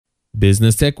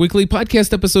Business Tech Weekly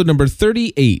podcast episode number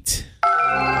 38.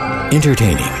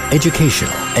 Entertaining, educational,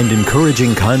 and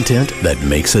encouraging content that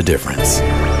makes a difference.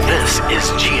 This is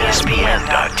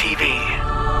GSPN.TV.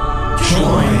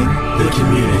 Join the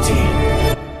community.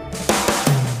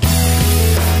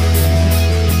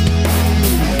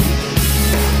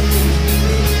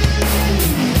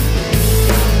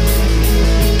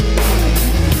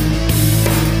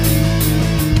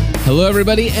 Hello,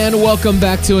 everybody, and welcome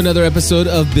back to another episode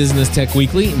of Business Tech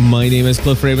Weekly. My name is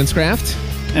Cliff Ravenscraft.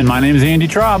 And my name is Andy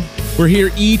Traub. We're here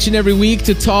each and every week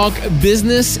to talk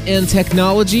business and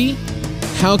technology.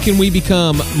 How can we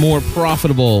become more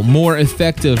profitable, more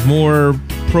effective, more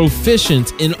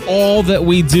proficient in all that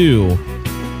we do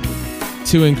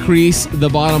to increase the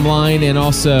bottom line and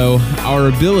also our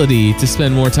ability to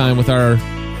spend more time with our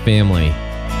family?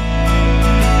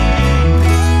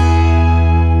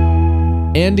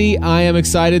 Andy, I am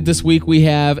excited. This week we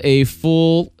have a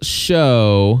full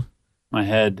show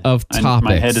of topics.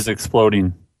 My head is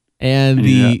exploding. And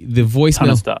the voicemail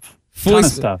ton of stuff.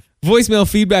 Voicemail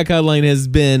feedback hotline has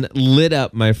been lit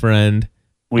up, my friend.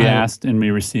 We asked and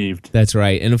we received. That's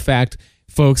right. And in fact,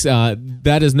 folks,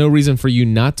 that is no reason for you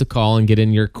not to call and get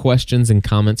in your questions and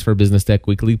comments for Business Tech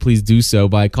Weekly. Please do so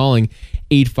by calling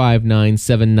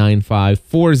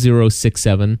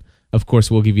 859-795-4067. Of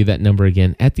course, we'll give you that number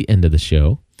again at the end of the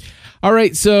show. All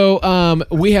right, so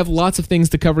we have lots of things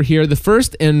to cover here. The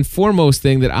first and foremost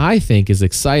thing that I think is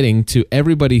exciting to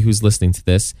everybody who's listening to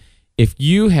this, if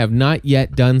you have not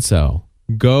yet done so,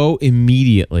 go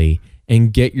immediately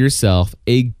and get yourself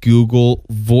a Google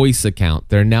Voice account.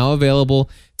 They're now available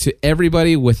to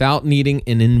everybody without needing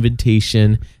an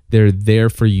invitation. They're there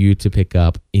for you to pick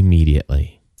up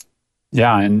immediately.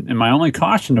 Yeah, and my only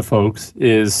caution to folks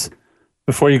is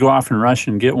before you go off and rush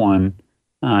and get one,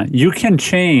 you can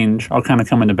change. I'll kind of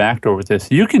come in the back door with this.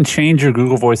 You can change your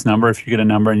Google Voice number if you get a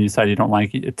number and you decide you don't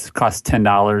like it. It costs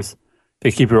 $10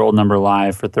 to keep your old number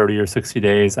live for 30 or 60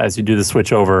 days as you do the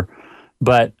switch over.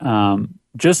 But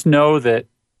just know that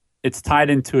it's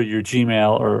tied into your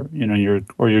Gmail or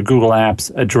your Google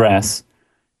Apps address.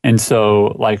 And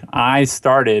so, like, I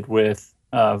started with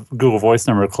Google Voice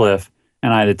number, Cliff,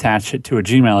 and I'd attach it to a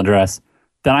Gmail address.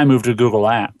 Then I moved to Google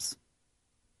Apps.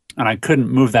 And I couldn't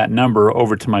move that number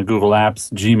over to my Google Apps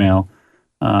Gmail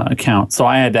account. So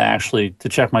I had to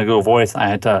check my Google Voice, I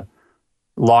had to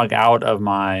log out of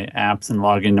my apps and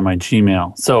log into my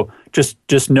Gmail. So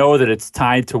just know that it's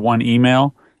tied to one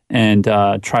email and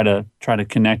try to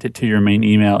connect it to your main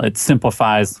email. It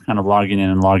simplifies kind of logging in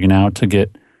and logging out to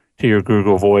get to your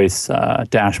Google Voice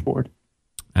dashboard.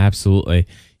 Absolutely.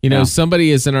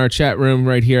 Somebody is in our chat room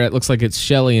right here. It looks like it's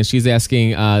Shelly, and she's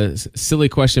asking a silly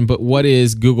question, but what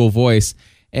is Google Voice?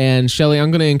 And Shelly, I'm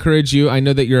going to encourage you. I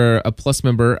know that you're a Plus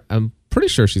member. I'm pretty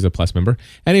sure she's a Plus member.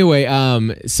 Anyway,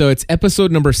 so it's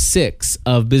episode number 6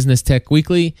 of Business Tech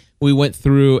Weekly. We went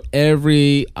through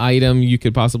every item you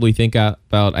could possibly think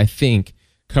about, I think,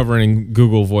 covering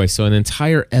Google Voice. So an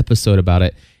entire episode about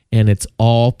it, and it's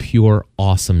all pure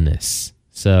awesomeness.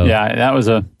 So yeah, that was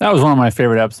one of my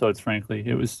favorite episodes, frankly.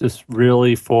 It was just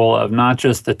really full of not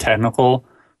just the technical,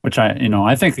 which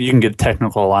I think you can get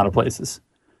technical a lot of places,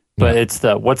 but it's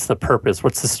what's the purpose?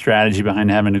 What's the strategy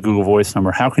behind having a Google Voice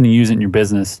number? How can you use it in your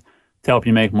business to help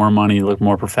you make more money, look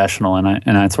more professional? And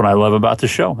that's what I love about the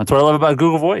show. That's what I love about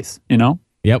Google Voice,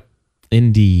 Yep,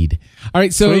 indeed. All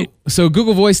right, so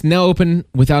Google Voice now open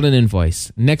without an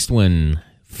invoice. Next one,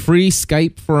 free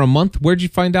Skype for a month. Where'd you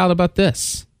find out about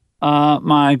this?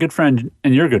 My good friend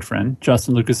and your good friend,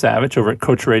 Justin Lukasavich over at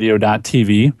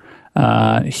CoachRadio.tv,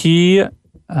 he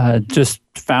just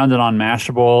found it on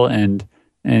Mashable,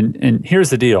 and here's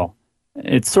the deal.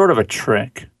 It's sort of a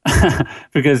trick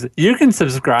because you can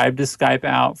subscribe to Skype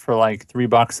Out for like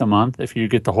 $3 a month if you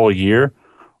get the whole year,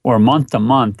 or month to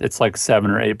month, it's like $7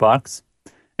 or $8.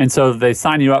 And so they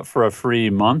sign you up for a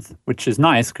free month, which is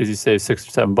nice because you save $6 or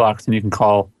 $7 and you can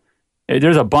call.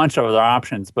 There's a bunch of other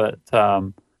options, but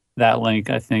that link,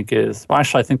 I think, I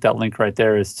think that link right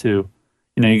there is to,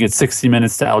 you get 60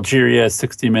 minutes to Algeria,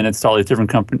 60 minutes to all these different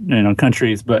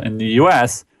countries. But in the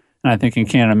U.S., and I think in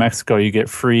Canada and Mexico, you get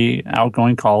free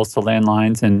outgoing calls to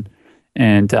landlines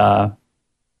and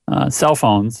cell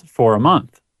phones for a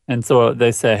month. And so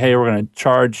they say, hey, we're going to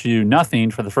charge you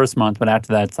nothing for the first month, but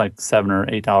after that, it's like $7 or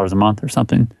 $8 a month or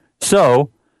something. So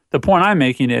the point I'm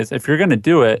making is if you're going to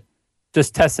do it,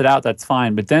 just test it out, that's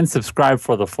fine. But then subscribe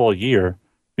for the full year.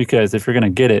 Because if you're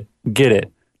going to get it.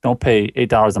 Don't pay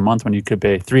 $8 a month when you could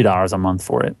pay $3 a month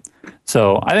for it.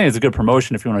 So I think it's a good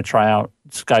promotion if you want to try out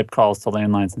Skype calls to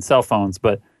landlines and cell phones.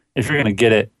 But if you're going to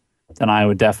get it, then I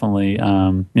would definitely,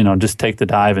 just take the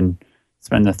dive and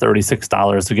spend the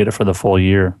 $36 to get it for the full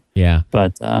year. Yeah.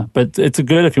 But it's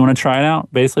good if you want to try it out.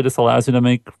 Basically, just allows you to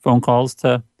make phone calls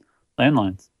to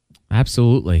landlines.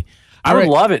 Absolutely. I would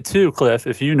love it too, Cliff,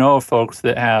 if you know of folks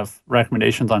that have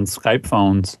recommendations on Skype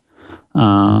phones.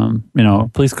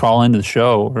 Please call into the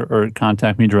show or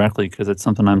contact me directly, because it's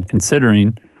something I'm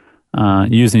considering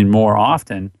using more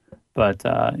often. But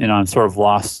I'm sort of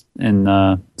lost in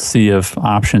the sea of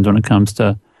options when it comes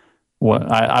to what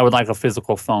I would like a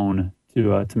physical phone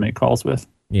to make calls with.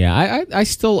 Yeah,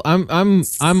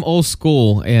 I'm old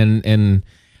school, and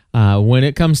when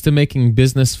it comes to making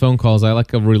business phone calls, I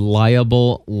like a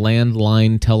reliable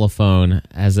landline telephone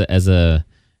as a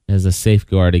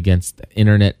safeguard against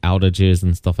internet outages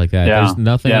and stuff like that. Yeah. There's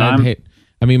nothing I'd hate.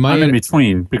 I mean, I'm in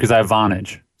between because I have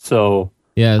Vonage, so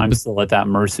yeah, I'm still at that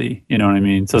mercy. You know what I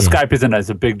mean? So Skype isn't as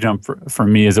a big jump for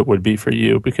me as it would be for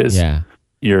you, because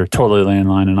you're totally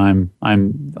landline and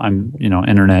I'm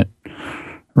internet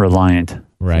reliant.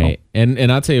 Right. So.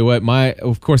 And I'll tell you what,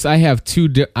 of course I have two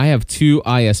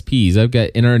ISPs. I've got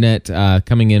internet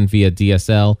coming in via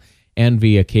DSL and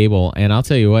via cable, and I'll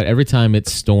tell you what, every time it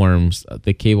storms,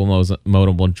 the cable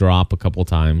modem will drop a couple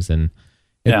times, and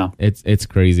it's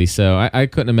crazy. So I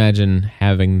couldn't imagine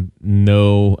having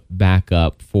no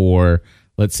backup for,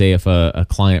 let's say, if a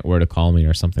client were to call me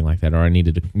or something like that, or I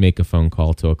needed to make a phone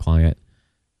call to a client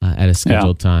at a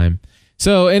scheduled time.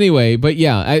 So anyway, but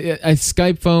yeah, I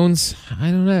Skype phones,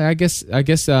 I don't know. I guess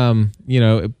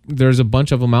there's a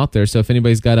bunch of them out there. So if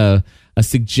anybody's got a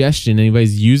suggestion,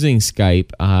 anybody's using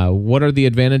Skype, what are the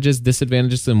advantages,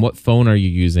 disadvantages, and what phone are you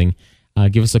using?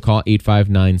 Give us a call,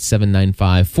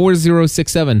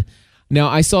 859-795-4067. Now,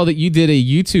 I saw that you did a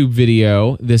YouTube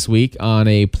video this week on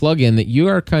a plugin that you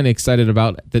are kind of excited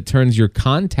about that turns your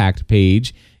contact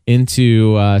page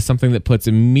into something that puts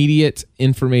immediate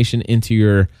information into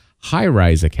your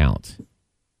HighRise account.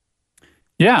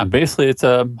 Yeah, basically it's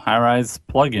a HighRise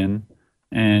plugin,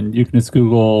 and you can just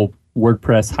Google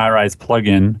WordPress HighRise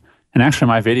plugin, and actually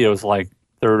my video is like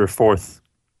third or fourth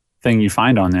thing you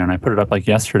find on there, and I put it up like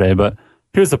yesterday. But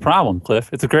here's the problem,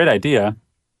 Cliff. It's a great idea.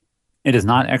 It is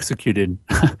not executed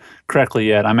correctly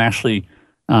yet. I'm actually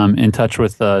in touch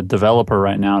with a developer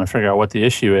right now to figure out what the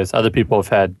issue is. Other people have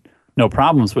had no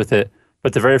problems with it,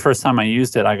 but the very first time I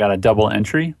used it, I got a double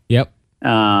entry. Yep.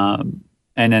 And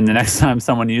then the next time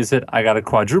someone used it, I got a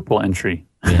quadruple entry.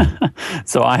 Yeah.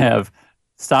 So I have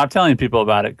stopped telling people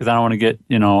about it because I don't want to get,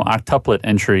 octuplet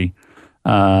entry.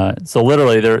 So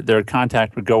literally their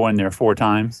contact would go in there 4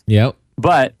 times. Yep.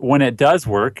 But when it does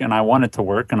work, and I want it to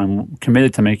work, and I'm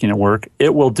committed to making it work,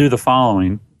 it will do the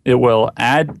following. It will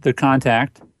add the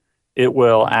contact. It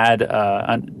will add,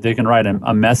 they can write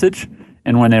a message.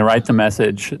 And when they write the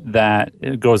message, that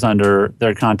it goes under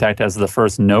their contact as the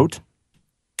first note.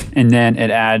 And then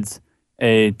it adds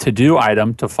a to-do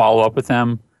item to follow up with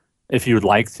them if you would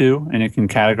like to, and it can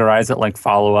categorize it like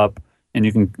follow-up, and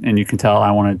you can tell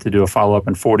I wanted to do a follow-up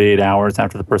in 48 hours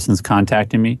after the person's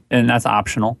contacting me, and that's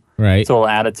optional. Right. So it'll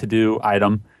add a to-do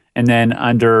item, and then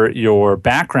under your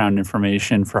background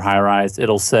information for HighRise,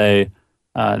 it'll say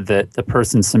that the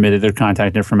person submitted their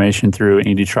contact information through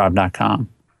andytraub.com.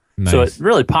 Nice. So it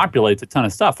really populates a ton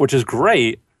of stuff, which is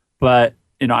great, but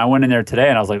I went in there today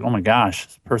and I was like, oh my gosh,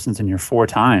 this person's in here 4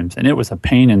 times. And it was a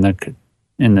pain in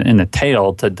the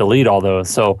tail to delete all those.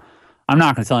 So I'm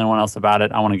not going to tell anyone else about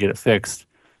it. I want to get it fixed,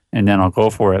 and then I'll go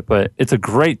for it. But it's a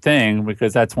great thing,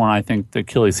 because that's when I think the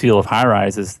Achilles heel of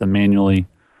HighRise is the manually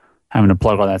having to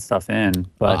plug all that stuff in.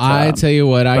 But I tell you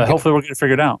what, hopefully we'll get it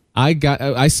figured out.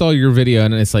 I saw your video,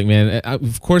 and it's like, man,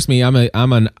 of course I'm a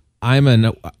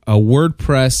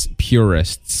WordPress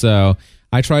purist. So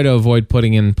I try to avoid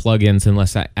putting in plugins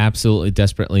unless I absolutely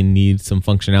desperately need some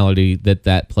functionality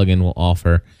that plugin will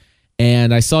offer.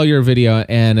 And I saw your video,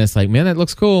 and it's like, man, that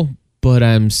looks cool, but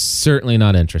I'm certainly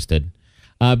not interested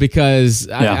because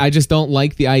I just don't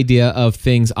like the idea of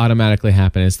things automatically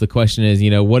happening. The question is,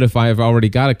 what if I've already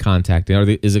got a contact?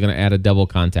 Is it going to add a double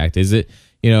contact? Is it,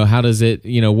 how does it,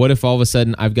 what if all of a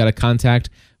sudden I've got a contact,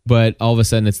 but all of a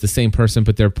sudden it's the same person,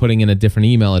 but they're putting in a different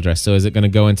email address? So is it going to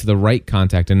go into the right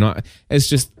contact and not? It's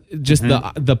just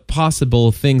the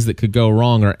possible things that could go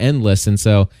wrong are endless. And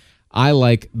so I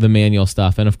like the manual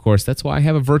stuff. And of course, that's why I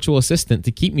have a virtual assistant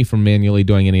to keep me from manually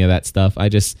doing any of that stuff.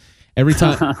 Every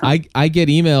time I get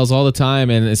emails all the time,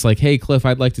 and it's like, hey, Cliff,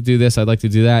 I'd like to do this. I'd like to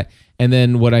do that. And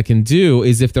then what I can do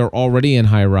is, if they're already in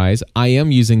HighRise, I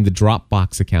am using the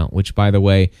Dropbox account, which, by the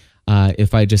way,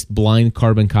 if I just blind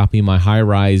carbon copy my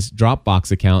HighRise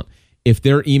Dropbox account, if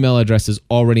their email address is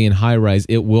already in HighRise,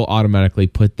 it will automatically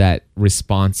put that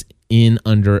response in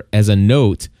as a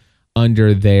note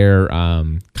under their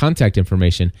contact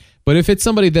information. But if it's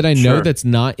somebody that I know Sure. that's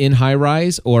not in high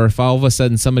rise, or if all of a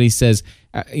sudden somebody says,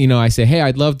 I say, hey,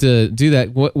 I'd love to do that.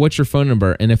 What's your phone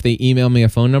number? And if they email me a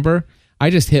phone number, I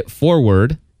just hit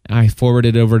forward. I forward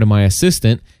it over to my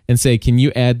assistant and say, can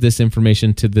you add this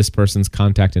information to this person's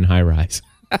contact in high rise?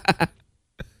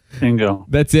 Bingo.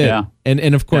 That's it. Yeah.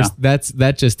 And of course,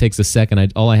 that just takes a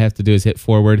second. All I have to do is hit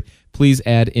forward. Please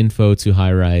add info to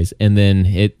high rise, and then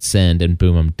hit send, and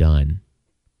boom, I'm done.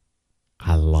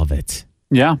 I love it.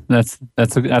 Yeah, that's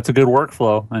a good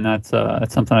workflow, and that's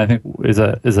something I think is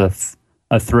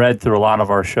a thread through a lot of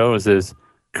our shows. Is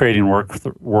creating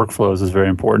workflows is very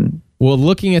important. Well,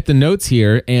 looking at the notes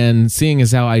here and seeing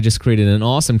as how I just created an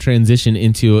awesome transition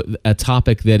into a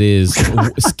topic that is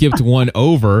skipped one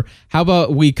over, how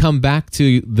about we come back to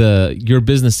your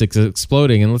business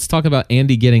exploding, and let's talk about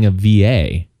Andy getting a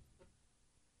VA.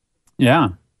 Yeah.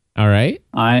 All right.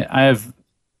 I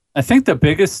think the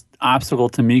biggest obstacle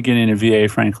to me getting a VA,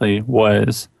 frankly,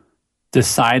 was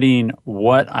deciding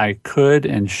what I could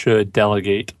and should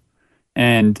delegate.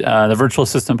 And the Virtual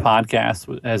Assistant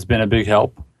podcast has been a big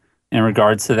help in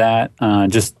regards to that.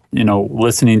 Just,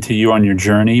 listening to you on your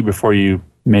journey before you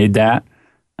made that,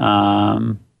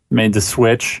 made the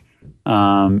switch,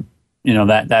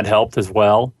 that helped as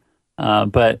well.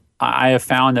 But I have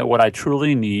found that what I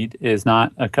truly need is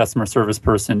not a customer service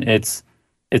person. It's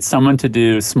someone to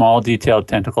do small, detailed,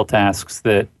 technical tasks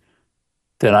that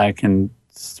I can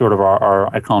sort of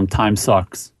I call them time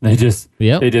sucks. They just,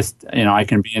 I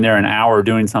can be in there an hour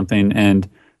doing something, and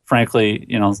frankly,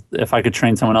 if I could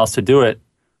train someone else to do it,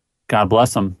 God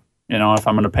bless them. If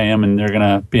I'm going to pay them and they're going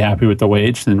to be happy with the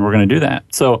wage, then we're going to do that.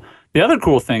 So the other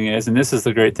cool thing is, and this is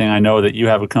the great thing, I know that you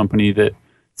have a company that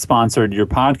sponsored your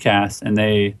podcast, and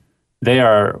they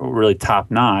are really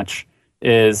top notch.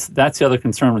 That's the other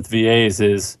concern with VAs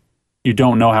is you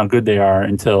don't know how good they are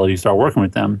until you start working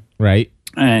with them. Right.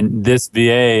 And this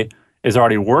VA is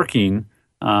already working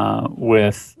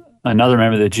with another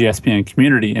member of the GSPN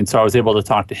community. And so I was able to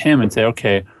talk to him and say,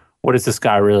 okay, what is this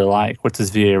guy really like? What's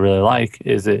this VA really like?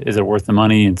 Is it worth the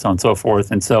money? And so on and so forth.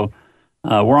 And so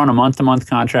we're on a month-to-month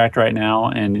contract right now,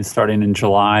 and it's starting in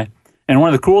July. And one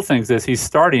of the cool things is he's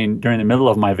starting during the middle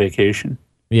of my vacation.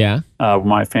 Yeah.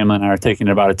 My family and I are taking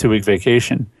about a 2-week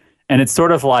vacation. And it's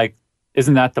sort of like,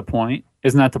 isn't that the point?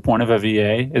 Isn't that the point of a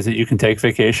VA, is that you can take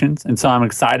vacations? And so I'm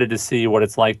excited to see what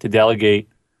it's like to delegate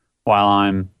while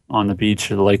I'm on the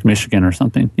beach of Lake Michigan or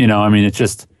something. It's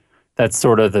just, that's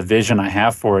sort of the vision I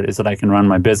have for it, is that I can run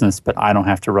my business, but I don't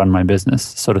have to run my business,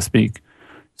 so to speak.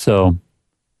 So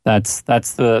that's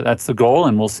the goal,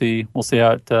 and we'll see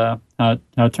how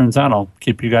it turns out. I'll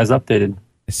keep you guys updated.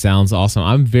 It sounds awesome.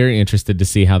 I'm very interested to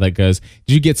see how that goes.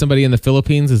 Did you get somebody in the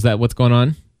Philippines? Is that what's going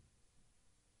on?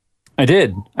 I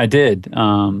did.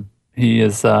 He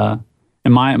is, and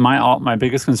my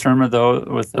biggest concern with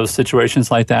those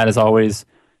situations like that is always,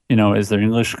 is their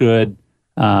English good?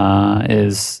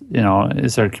 Is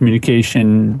their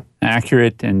communication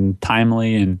accurate and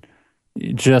timely? And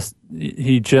he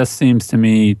just seems to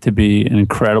me to be an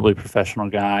incredibly professional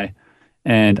guy.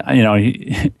 And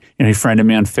he friended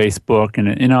me on Facebook, and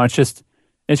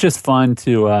it's just fun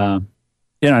to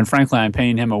and frankly, I'm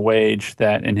paying him a wage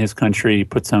that in his country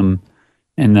puts him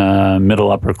in the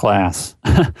middle upper class,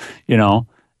 and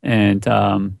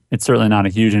it's certainly not a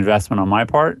huge investment on my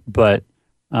part, but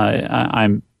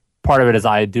I'm part of it is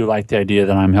I do like the idea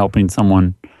that I'm helping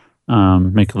someone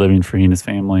make a living for he and his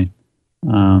family,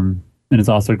 and it's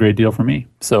also a great deal for me.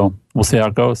 So we'll see how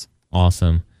it goes.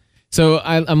 Awesome. So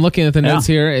I'm looking at the notes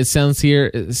here. It sounds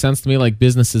to me like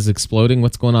business is exploding.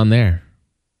 What's going on there?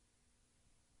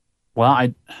 Well,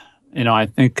 I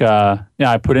think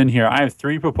I put in here, I have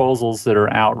 3 proposals that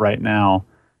are out right now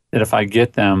that if I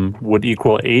get them would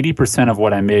equal 80% of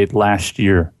what I made last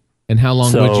year. And how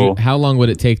long would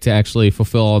it take to actually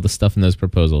fulfill all the stuff in those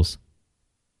proposals?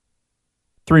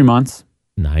 3 months.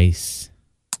 Nice.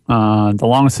 The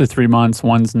longest is 3 months.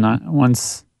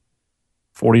 One's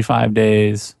 45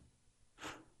 days.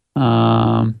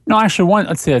 No, actually,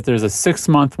 let's see if there's a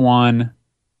 6-month one,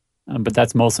 but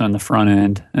that's mostly on the front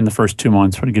end. In the first 2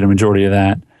 months, we're going to get a majority of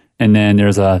that. And then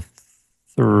there's a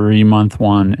 3-month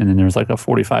one, and then there's like a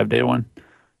 45-day one.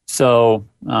 So,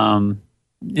 and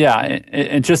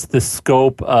just the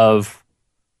scope of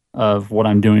what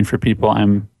I'm doing for people.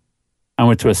 I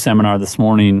went to a seminar this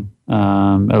morning at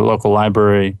a local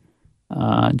library,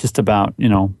 just about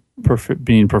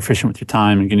being proficient with your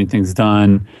time and getting things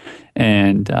done,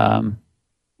 and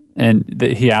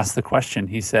he asked the question.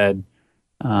 He said,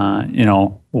 why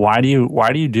do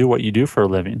you do what you do for a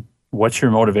living? What's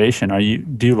your motivation?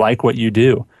 Do you like what you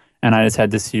do? And I just had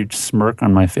this huge smirk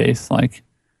on my face, like,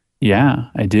 Yeah,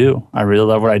 I do. I really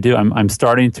love what I do. I'm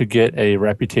starting to get a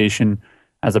reputation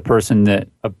as a person that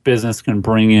a business can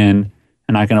bring in,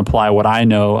 and I can apply what I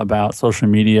know about social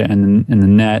media and the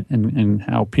net and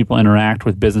how people interact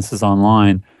with businesses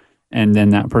online. And then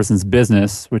that person's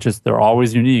business, which is, they're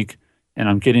always unique, and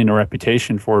I'm getting a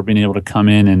reputation for being able to come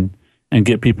in and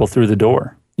get people through the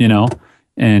door, you know?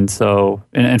 And so,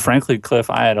 and frankly, Cliff,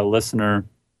 I had a listener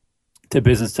to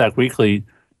Business Tech Weekly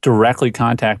directly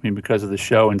contact me because of the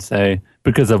show and say,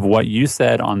 because of what you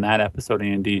said on that episode,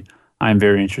 Andy, I'm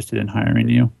very interested in hiring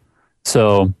you.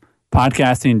 So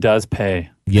podcasting does pay.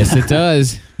 Yes, it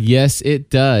does. Yes, it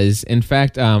does. In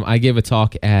fact, I gave a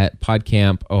talk at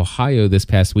PodCamp Ohio this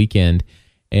past weekend,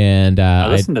 and I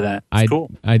listened to that. It's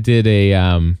cool. I did a.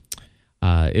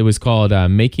 It was called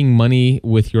 "Making Money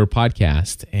with Your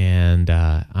Podcast," and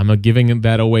I'm giving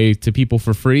that away to people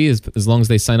for free as long as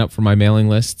they sign up for my mailing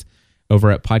list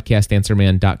over at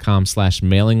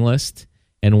podcastanswerman.com/mailing list.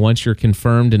 And once you're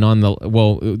confirmed and on the,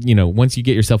 once you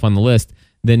get yourself on the list,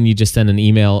 then you just send an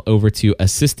email over to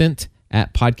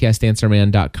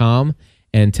assistant@podcastanswerman.com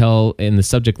and tell in the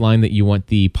subject line that you want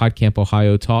the PodCamp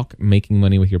Ohio talk, Making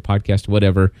Money with Your Podcast,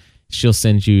 whatever. She'll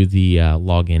send you the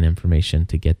login information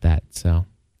to get that. So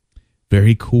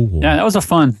very cool. Yeah, that was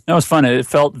fun. It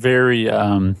felt very,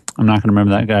 I'm not going to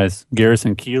remember that guy's,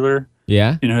 Garrison Keillor.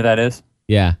 Yeah. You know who that is?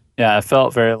 Yeah. Yeah, it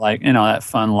felt very like, that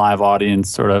fun live audience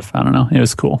sort of, I don't know. It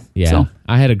was cool. Yeah, so.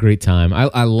 I had a great time.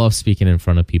 I love speaking in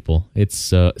front of people.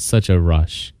 It's such a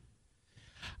rush.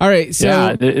 All right, so.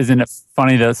 Yeah, isn't it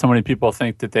funny that so many people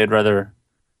think that they'd rather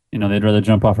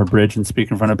jump off a bridge and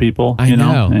speak in front of people? I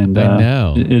know. And I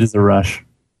know. It is a rush.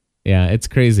 Yeah, it's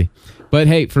crazy. But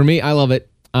hey, for me, I love it.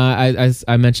 As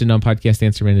I mentioned on Podcast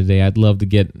Answer Man today, I'd love to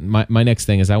get, my next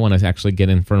thing is I want to actually get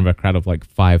in front of a crowd of like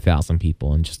 5,000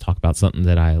 people and just talk about something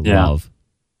that I love.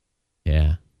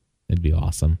 Yeah, it'd be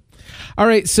awesome. All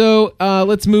right, so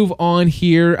let's move on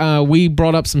here. We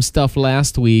brought up some stuff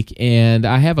last week, and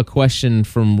I have a question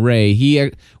from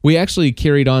Ray. We actually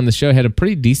carried on the show, had a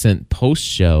pretty decent post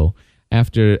show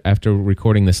after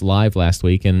recording this live last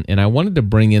week, and I wanted to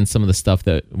bring in some of the stuff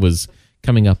that was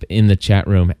coming up in the chat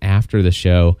room after the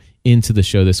show into the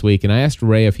show this week. And I asked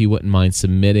Ray if he wouldn't mind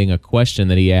submitting a question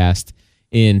that he asked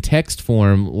in text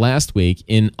form last week,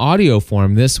 in audio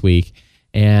form this week,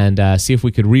 and see if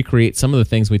we could recreate some of the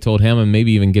things we told him and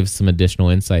maybe even give some additional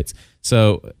insights.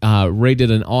 So Ray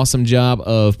did an awesome job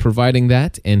of providing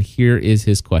that, and here is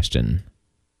his question.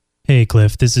 Hey,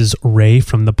 Cliff. This is Ray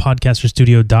from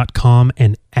thepodcasterstudio.com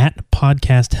and at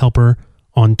Podcast Helper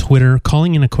on Twitter,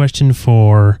 calling in a question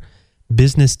for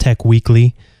Business Tech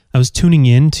Weekly. I was tuning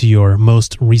in to your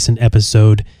most recent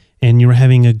episode, and you were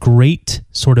having a great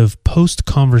sort of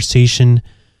post-conversation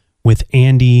with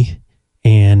Andy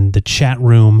and the chat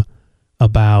room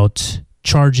about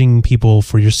charging people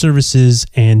for your services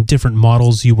and different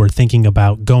models you were thinking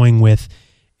about going with.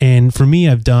 And for me,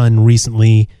 I've done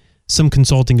recently some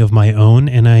consulting of my own,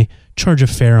 and I charge a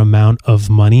fair amount of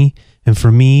money. And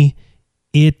for me,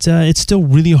 it's still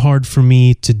really hard for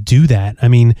me to do that. I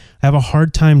mean, I have a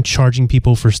hard time charging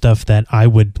people for stuff that I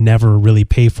would never really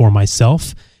pay for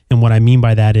myself. And what I mean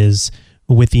by that is,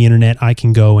 with the internet, I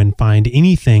can go and find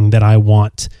anything that I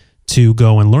want to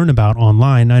go and learn about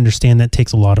online. I understand that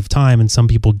takes a lot of time, and some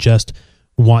people just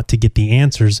want to get the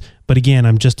answers. But again,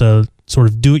 I'm just a sort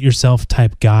of do-it-yourself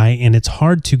type guy, and it's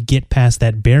hard to get past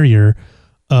that barrier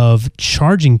of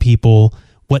charging people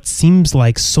what seems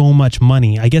like so much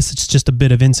money. I guess it's just a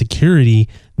bit of insecurity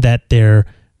that they're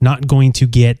not going to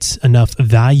get enough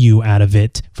value out of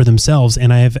it for themselves.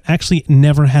 And I have actually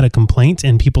never had a complaint,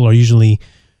 and people are usually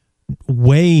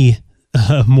way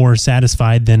more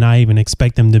satisfied than I even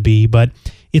expect them to be, but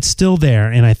it's still there.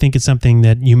 And I think it's something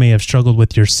that you may have struggled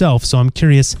with yourself. So I'm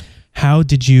curious, how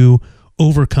did you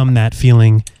overcome that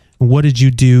feeling? What did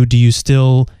you do? Do you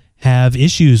still have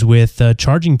issues with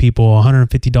charging people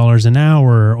 $150 an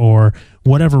hour or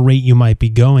whatever rate you might be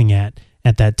going at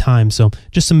that time? So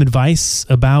just some advice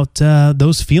about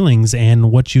those feelings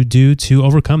and what you do to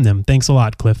overcome them. Thanks a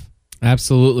lot, Cliff.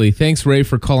 Absolutely. Thanks, Ray,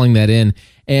 for calling that in.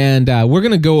 And we're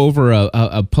going to go over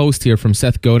a post here from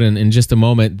Seth Godin in just a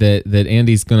moment that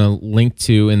Andy's going to link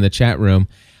to in the chat room.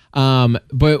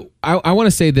 But I want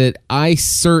to say that I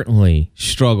certainly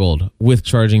struggled with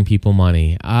charging people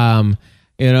money. And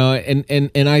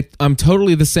I'm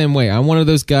totally the same way. I'm one of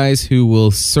those guys who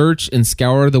will search and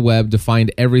scour the web to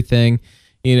find everything,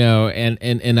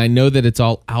 and I know that it's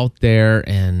all out there.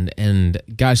 And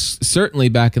gosh, certainly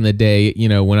back in the day,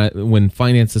 when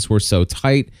finances were so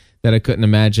tight that I couldn't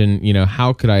imagine,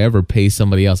 how could I ever pay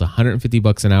somebody else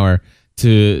 $150 an hour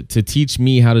to teach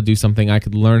me how to do something I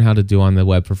could learn how to do on the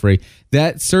web for free.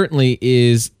 That certainly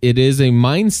is a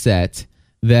mindset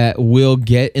that will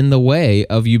get in the way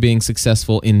of you being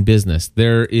successful in business.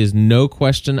 There is no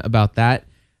question about that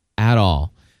at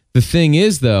all. The thing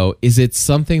is, though, is it's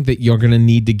something that you're going to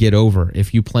need to get over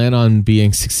if you plan on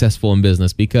being successful in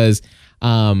business, because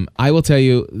I will tell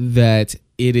you that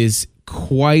it is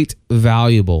quite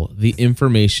valuable, the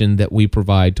information that we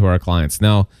provide to our clients.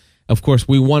 Now, of course,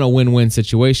 we want a win-win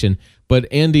situation, but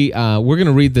Andy, we're going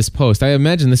to read this post. I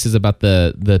imagine this is about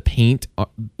the paint,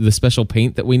 the special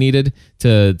paint that we needed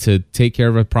to take care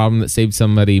of a problem that saved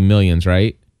somebody millions,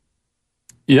 right?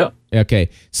 Yep. Okay.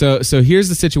 So here's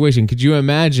the situation. Could you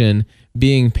imagine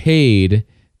being paid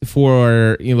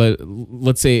for,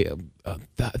 let's say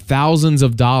thousands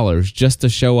of dollars just to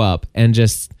show up and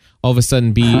just all of a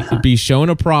sudden be shown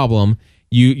a problem?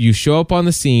 You show up on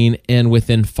the scene, and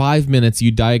within 5 minutes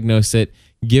you diagnose it,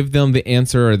 give them the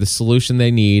answer or the solution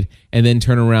they need, and then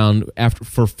turn around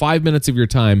for 5 minutes of your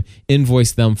time,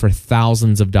 invoice them for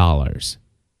thousands of dollars.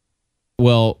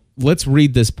 Well, let's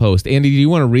read this post. Andy, do you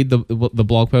want to read the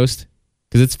blog post?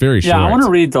 Because it's very short. Yeah, I want to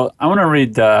read the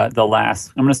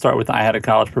last. I'm going to start with I had a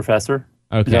college professor.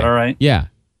 Okay. Is that all right? Yeah.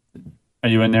 Are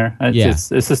you in there? It's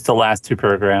just the last two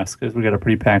paragraphs because we got a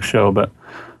pretty packed show, but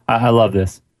I love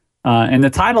this. And the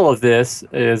title of this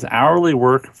is Hourly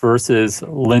Work versus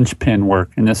Linchpin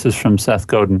Work. And this is from Seth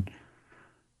Godin.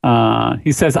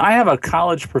 He says, I have a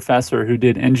college professor who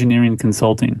did engineering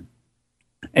consulting.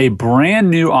 A brand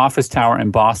new office tower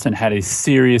in Boston had a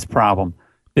serious problem.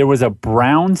 There was a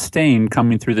brown stain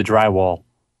coming through the drywall.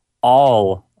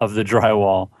 All of the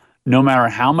drywall, no matter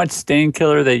how much stain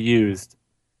killer they used.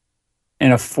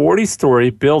 In a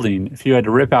 40-story building, if you had to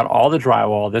rip out all the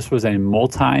drywall, this was a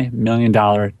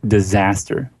multi-million-dollar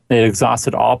disaster. They had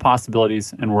exhausted all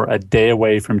possibilities and were a day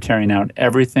away from tearing out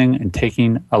everything and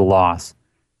taking a loss.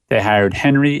 They hired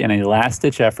Henry in a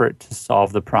last-ditch effort to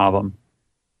solve the problem.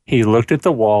 He looked at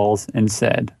the walls and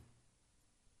said,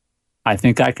 I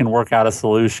think I can work out a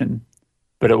solution,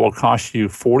 but it will cost you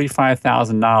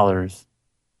 $45,000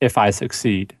 if I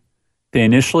succeed. They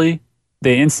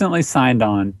instantly signed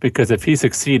on because if he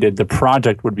succeeded, the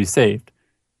project would be saved.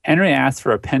 Henry asked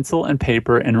for a pencil and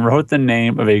paper and wrote the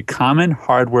name of a common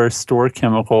hardware store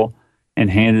chemical and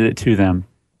handed it to them.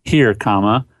 Here,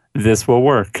 this will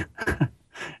work.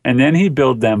 And then he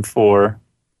billed them for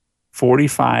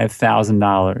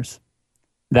 $45,000.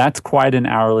 That's quite an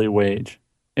hourly wage.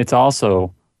 It's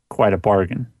also quite a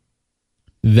bargain.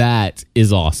 That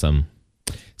is awesome.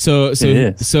 So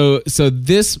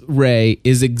this, Ray,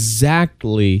 is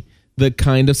exactly the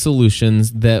kind of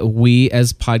solutions that we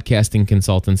as podcasting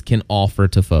consultants can offer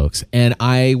to folks. And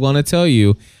I want to tell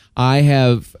you, I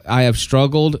have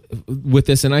struggled with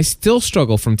this, and I still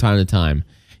struggle from time to time.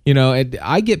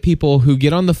 I get people who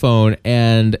get on the phone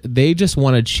and they just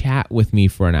want to chat with me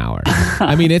for an hour.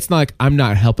 I mean, it's not like I'm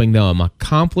not helping them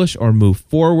accomplish or move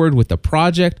forward with the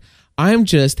project. I'm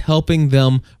just helping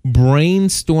them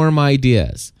brainstorm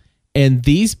ideas. And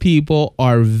these people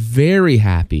are very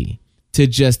happy to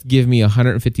just give me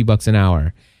 $150 an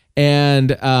hour.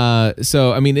 And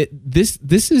so, I mean, this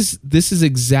is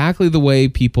exactly the way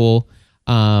people,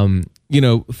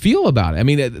 feel about it. I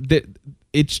mean,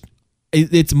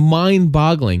 it's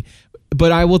mind-boggling.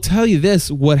 But I will tell you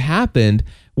this, what happened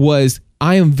was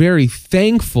I am very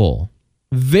thankful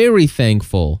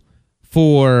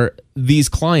for these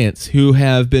clients who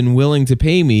have been willing to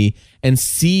pay me and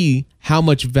see how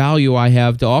much value I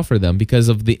have to offer them because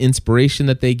of the inspiration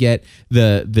that they get,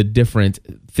 the different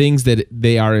things that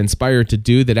they are inspired to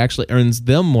do that actually earns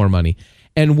them more money.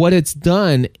 And what it's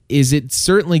done is it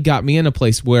certainly got me in a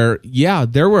place where,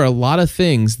 there were a lot of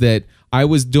things that I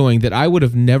was doing that I would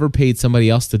have never paid somebody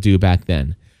else to do back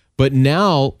then. But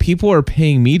now people are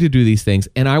paying me to do these things.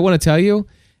 And I want to tell you,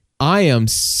 I am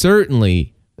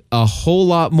certainly a whole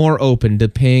lot more open to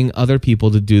paying other people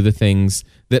to do the things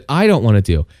that I don't want to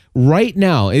do. Right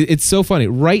now, it's so funny.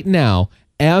 Right now,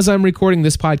 as I'm recording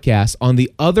this podcast, on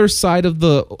the other side of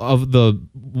the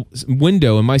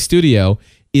window in my studio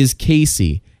is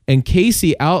Casey. And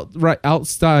Casey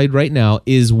outside right now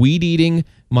is weed eating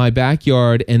my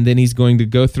backyard, and then he's going to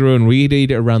go through and weed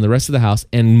eat around the rest of the house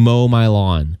and mow my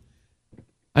lawn.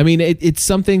 I mean, it's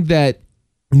something that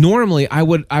normally I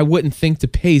wouldn't think to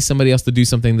pay somebody else to do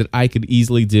something that I could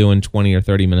easily do in 20 or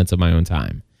 30 minutes of my own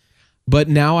time. But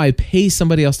now I pay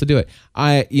somebody else to do it.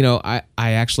 I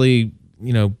actually,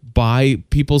 buy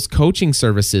people's coaching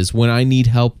services when I need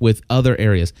help with other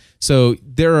areas. So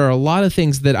there are a lot of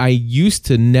things that I used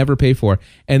to never pay for.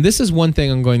 And this is one thing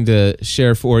I'm going to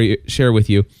share with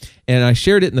you. and I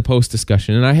shared it in the post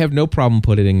discussion, and I have no problem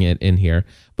putting it in here.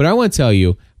 But I want to tell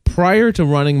you, prior to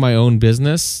running my own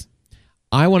business,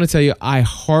 I want to tell you, I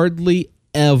hardly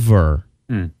ever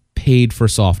paid for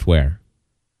software.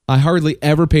 I hardly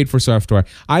ever paid for software.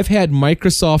 I've had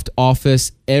Microsoft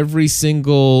Office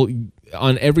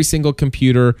on every single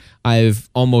computer I've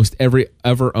almost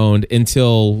ever owned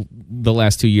until the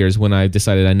last 2 years when I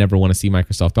decided I never want to see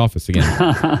Microsoft Office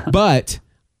again. But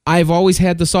I've always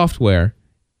had the software.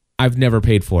 I've never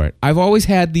paid for it. I've always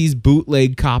had these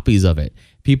bootleg copies of it.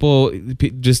 People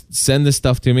just send this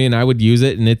stuff to me, and I would use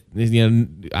it.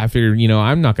 And I figured,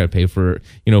 I'm not going to pay for,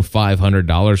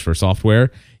 $500 for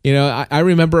software. I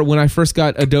remember when I first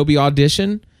got Adobe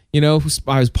Audition. I was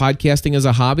podcasting as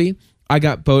a hobby. I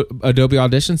got Adobe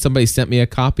Audition. Somebody sent me a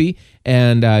copy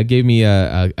and gave me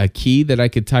a key that I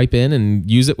could type in and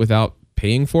use it without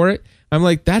paying for it. I'm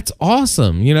like, that's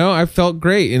awesome. I felt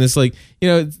great. And it's like,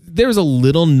 there's a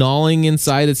little gnawing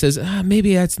inside that says,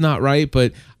 maybe that's not right.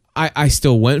 But I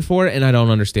still went for it, and I don't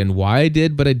understand why I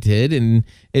did, but I did. And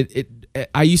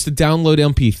I used to download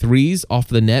MP3s off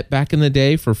the net back in the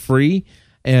day for free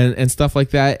and stuff like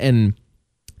that. And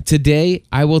today,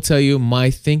 I will tell you, my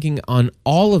thinking on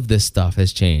all of this stuff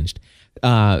has changed.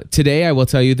 Today, I will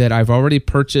tell you that I've already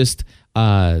purchased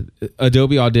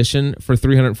Adobe Audition for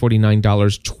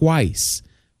 $349 twice.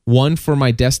 One for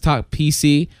my desktop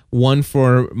PC, one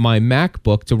for my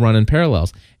MacBook to run in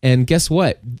Parallels. And guess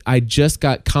what? I just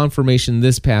got confirmation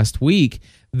this past week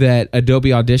that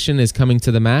Adobe Audition is coming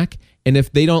to the Mac. And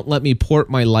if they don't let me port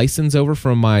my license over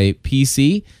from my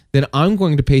PC, then I'm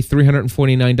going to pay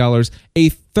 $349 a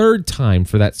third time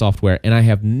for that software. And I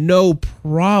have no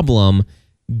problem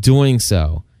doing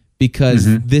so because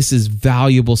this is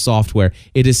valuable software.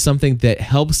 It is something that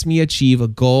helps me achieve a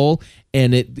goal,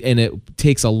 and it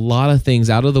takes a lot of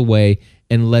things out of the way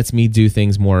and lets me do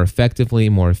things more effectively,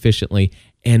 more efficiently.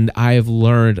 And I have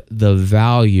learned the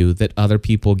value that other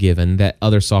people give and that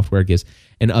other software gives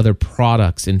and other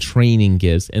products and training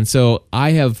gives. And so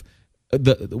I have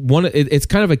it's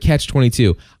kind of a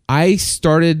catch-22. I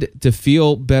started to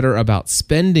feel better about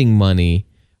spending money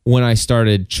when I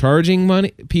started charging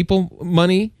people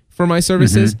money for my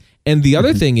services. And the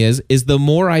other thing is the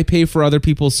more I pay for other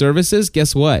people's services,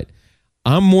 guess what?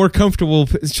 I'm more comfortable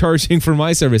charging for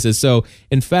my services. So,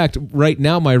 in fact, right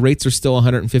now my rates are still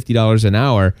 $150 an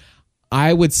hour.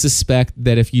 I would suspect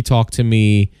that if you talk to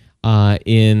me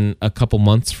in a couple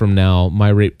months from now, my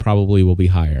rate probably will be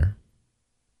higher.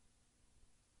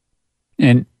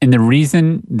 And the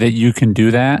reason that you can do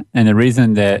that, and the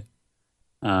reason that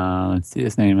let's see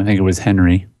his name, I think it was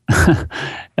Henry,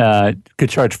 could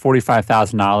charge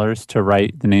 $45,000 to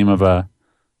write the name of a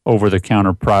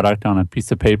over-the-counter product on a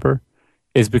piece of paper,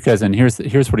 is because, and here's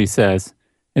what he says.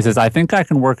 He says, I think I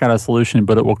can work out a solution,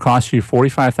 but it will cost you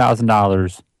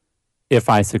 $45,000 if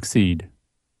I succeed.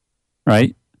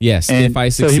 Right? Yes, and if I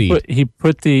succeed. So he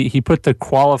put the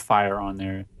qualifier on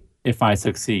there, if I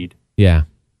succeed. Yeah.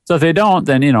 So if they don't,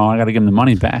 then I got to give them the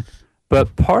money back.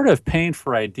 But part of paying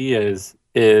for ideas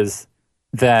is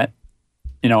that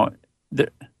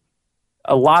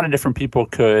a lot of different people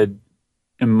could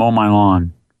mow my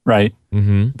lawn, right?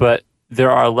 But there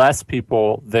are less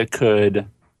people that could,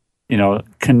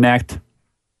 connect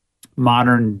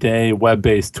modern day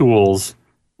web-based tools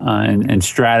and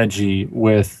strategy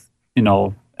with,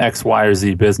 X, Y, or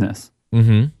Z business.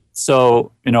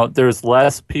 So, there's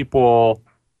less people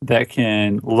that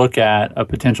can look at a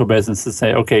potential business and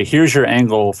say, okay, here's your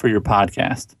angle for your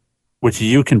podcast, which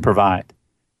you can provide.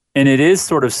 And it is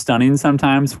sort of stunning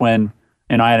sometimes when,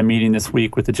 I had a meeting this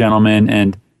week with a gentleman,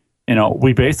 and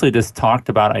we basically just talked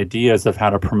about ideas of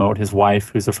how to promote his wife,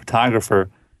 who's a photographer.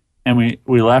 And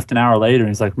we left an hour later, and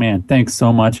he's like, man, thanks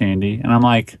so much, Andy. And I'm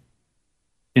like,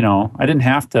 I didn't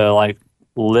have to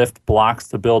lift blocks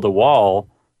to build a wall,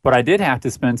 but I did have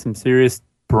to spend some serious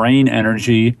brain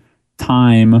energy,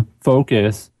 time,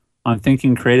 focus on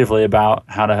thinking creatively about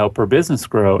how to help her business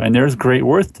grow. And there's great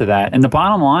worth to that. And the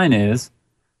bottom line is,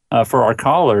 for our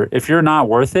caller, if you're not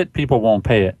worth it, people won't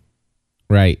pay it.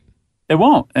 Right. They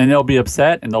won't, and they'll be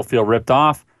upset, and they'll feel ripped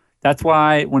off. That's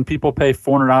why when people pay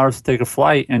 $400 to take a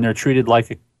flight and they're treated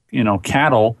like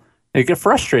cattle, they get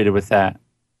frustrated with that,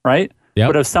 right?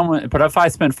 Yep. But if I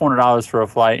spent $400 for a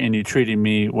flight and you treated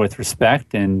me with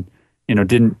respect and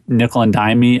didn't nickel and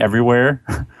dime me everywhere,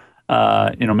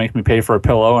 make me pay for a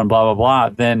pillow and blah blah blah,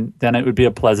 then it would be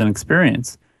a pleasant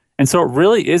experience. And so it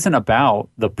really isn't about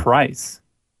the price,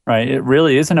 right? It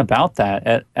really isn't about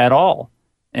that at all.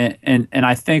 And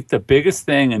I think the biggest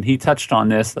thing, and he touched on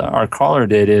this, our caller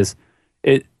did, is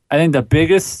I think the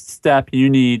biggest step you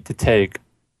need to take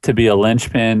to be a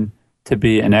linchpin, to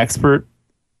be an expert,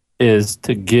 is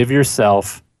to give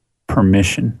yourself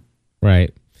permission.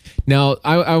 Right. Now,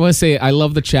 I want to say I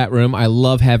love the chat room. I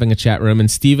love having a chat room.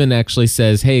 And Steven actually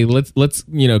says, hey, let's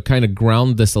kind of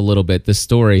ground this a little bit, this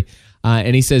story.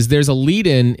 And he says there's a lead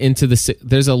into the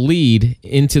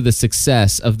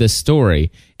success of this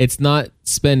story. It's not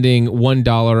spending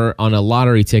 $1 on a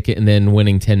lottery ticket and then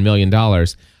winning $10 million.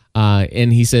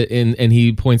 And he said, and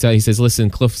he points out, he says,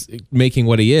 listen, Cliff's making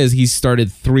what he is. He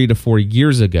started 3 to 4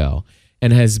 years ago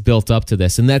and has built up to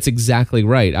this. And that's exactly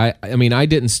right. I mean, I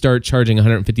didn't start charging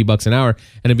 $150 an hour.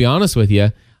 And to be honest with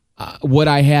you, what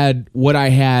I had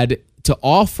to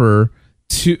offer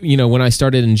to, when I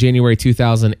started in January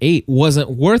 2008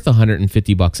 wasn't worth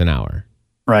 $150 an hour.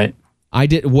 Right.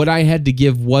 What I had to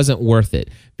give wasn't worth it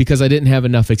because I didn't have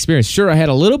enough experience. Sure, I had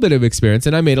a little bit of experience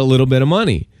and I made a little bit of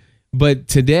money. But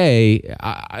today,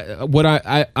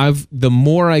 the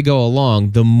more I go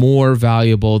along, the more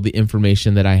valuable the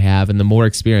information that I have and the more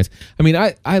experience. I mean,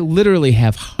 I literally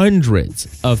have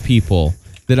hundreds of people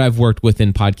that I've worked with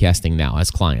in podcasting now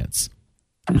as clients.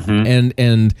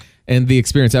 Mm-hmm. And the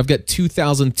experience. I've got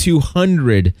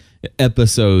 2,200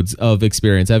 episodes of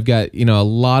experience. I've got, a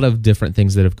lot of different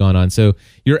things that have gone on. So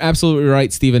you're absolutely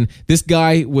right, Stephen. This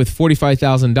guy with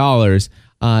 $45,000,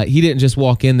 he didn't just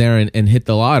walk in there and hit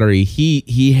the lottery.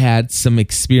 He had some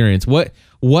experience. What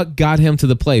got him to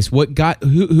the place?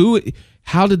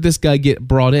 How did this guy get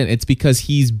brought in? It's because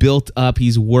he's built up,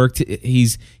 he's worked,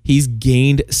 he's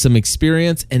gained some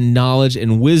experience and knowledge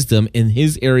and wisdom in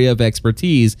his area of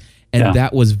expertise, and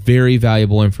that was very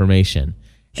valuable information.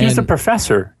 He's a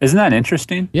professor. Isn't that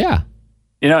interesting? Yeah.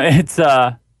 It's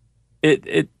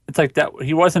it's like that.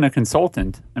 He wasn't a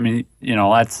consultant. I mean,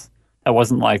 that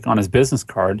wasn't like on his business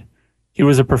card. He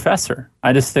was a professor.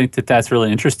 I just think that that's really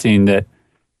interesting that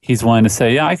he's willing to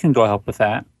say, yeah, I can go help with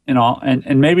that.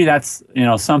 And maybe that's,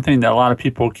 something that a lot of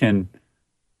people can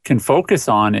focus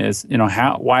on is,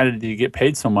 why did he get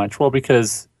paid so much? Well,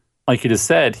 because like you just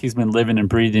said, he's been living and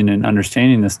breathing and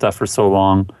understanding this stuff for so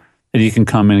long that he can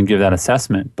come in and give that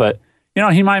assessment. But,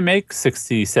 he might make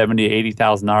 $60,000, $70,000,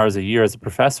 $80,000 a year as a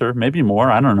professor, maybe more.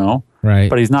 I don't know. Right.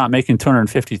 But he's not making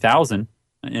 $250,000,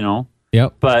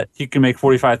 Yep. But he can make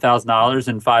 $45,000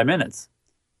 in 5 minutes.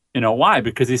 Why?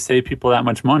 Because he saved people that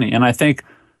much money. And I think,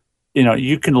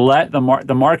 you can let the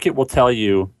market will tell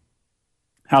you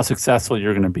how successful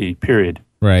you're going to be, period.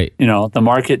 Right. The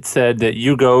market said that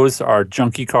Yugos are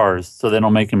junky cars, so they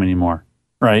don't make them anymore.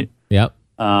 Right. Yep.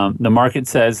 The market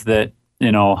says that,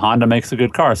 Honda makes a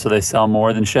good car, so they sell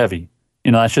more than Chevy.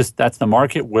 That's the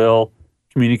market will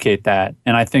communicate that.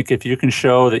 And I think if you can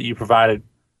show that you provided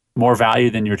more value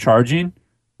than you're charging,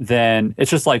 then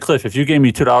it's just like Cliff. If you gave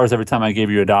me $2 every time I gave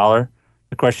you $1,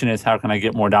 the question is, how can I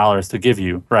get more dollars to give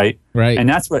you, right? Right. And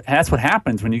that's what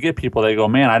happens when you get people. They go,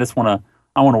 man, I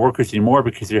want to work with you more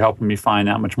because you're helping me find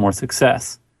that much more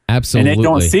success. Absolutely. And they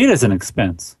don't see it as an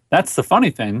expense. That's the funny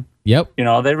thing. Yep.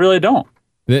 They really don't.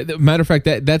 Matter of fact,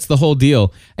 that's the whole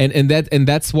deal, and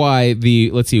that's why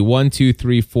let's see, 1, 2,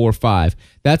 3, 4, 5.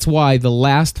 That's why the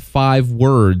last 5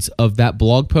 words of that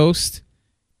blog post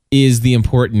is the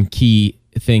important key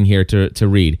thing here to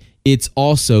read. It's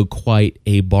also quite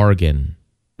a bargain.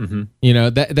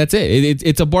 Mm-hmm. That's it.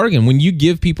 It's a bargain. When you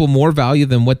give people more value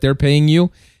than what they're paying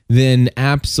you, then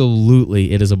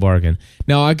absolutely it is a bargain.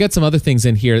 Now, I've got some other things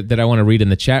in here that I want to read in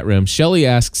the chat room. Shelly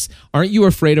asks, aren't you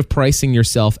afraid of pricing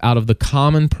yourself out of the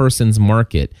common person's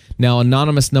market? Now,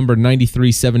 anonymous number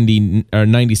 9370 or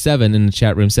 97 in the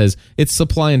chat room says, it's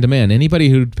supply and demand. Anybody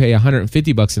who'd pay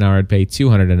 $150 an hour would pay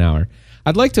 $200 an hour.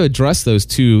 I'd like to address those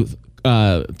two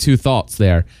thoughts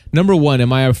there. Number one,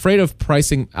 am I afraid of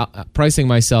pricing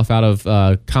myself out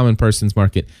of common person's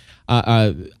market?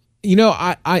 I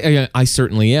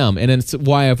certainly am, and it's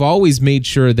why I've always made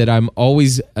sure that I'm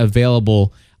always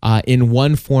available in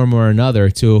one form or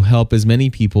another to help as many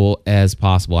people as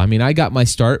possible. I mean, I got my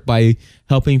start by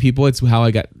helping people. It's how I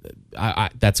got.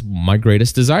 That's my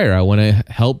greatest desire. I want to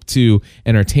help to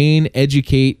entertain,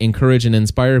 educate, encourage, and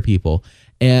inspire people.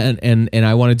 And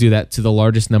I want to do that to the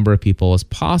largest number of people as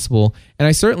possible. And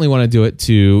I certainly want to do it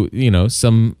to,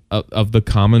 some of the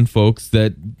common folks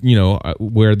that,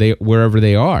 wherever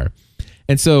they are.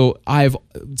 And so I've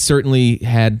certainly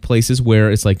had places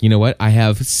where it's like, I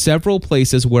have several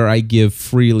places where I give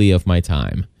freely of my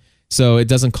time. So it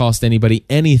doesn't cost anybody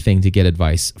anything to get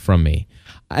advice from me.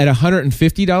 At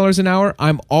 $150 an hour,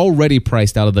 I'm already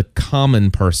priced out of the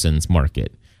common person's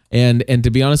market. And to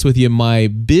be honest with you, my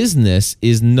business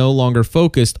is no longer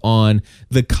focused on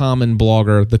the common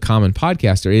blogger, the common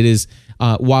podcaster. It is,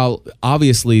 while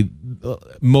obviously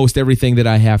most everything that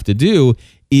I have to do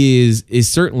is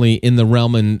certainly in the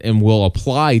realm and will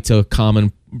apply to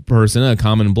common person, a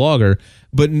common blogger.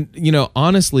 But,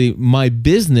 honestly, my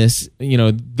business,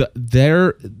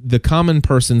 the common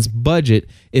person's budget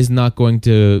is not going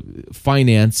to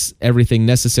finance everything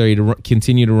necessary to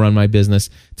continue to run my business,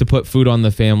 to put food on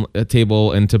the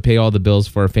table and to pay all the bills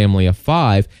for a family of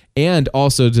 5, and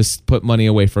also just put money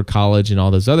away for college and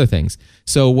all those other things.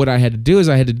 So what I had to do is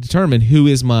I had to determine who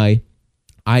is my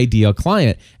ideal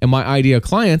client. And my ideal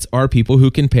clients are people who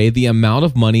can pay the amount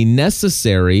of money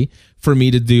necessary for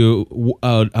me to do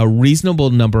a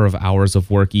reasonable number of hours of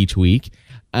work each week,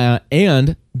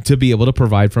 and to be able to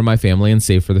provide for my family and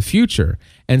save for the future.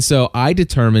 And so I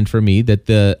determined for me that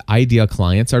the ideal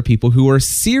clients are people who are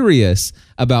serious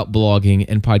about blogging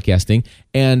and podcasting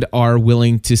and are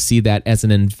willing to see that as an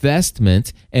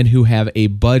investment, and who have a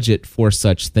budget for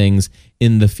such things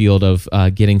in the field of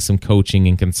getting some coaching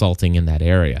and consulting in that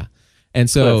area. And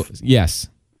so, Cliff, yes.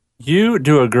 You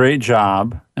do a great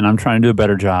job, and I'm trying to do a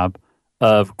better job,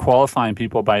 of qualifying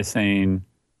people by saying,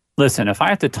 listen, if I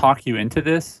have to talk you into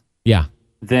this,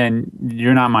 then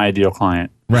you're not my ideal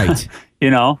client. Right.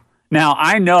 Now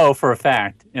I know for a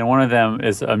fact, and one of them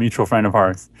is a mutual friend of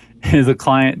ours, is a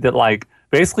client that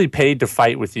basically paid to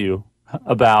fight with you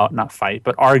about, not fight,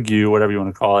 but argue, whatever you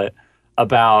want to call it,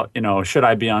 about, should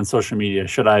I be on social media?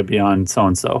 Should I be on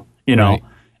so-and-so? Right.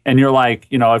 And you're like,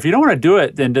 if you don't want to do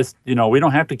it, then just, we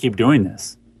don't have to keep doing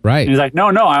this. Right. And he's like,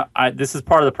 no, this is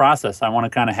part of the process. I want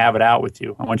to kind of have it out with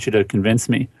you. I want you to convince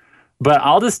me. But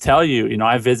I'll just tell you,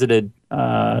 I visited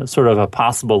sort of a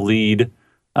possible lead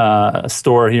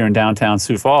store here in downtown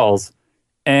Sioux Falls,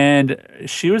 and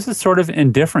she was just sort of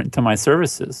indifferent to my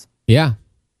services. Yeah.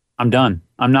 I'm done.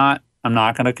 I'm not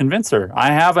going to convince her. I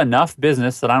have enough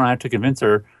business that I don't have to convince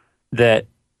her that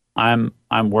I'm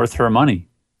worth her money.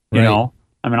 You know?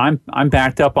 I mean, I'm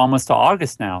backed up almost to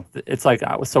August now. It's like,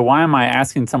 so why am I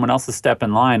asking someone else to step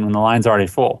in line when the line's already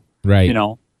full? Right.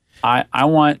 I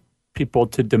want people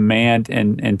to demand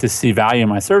and to see value in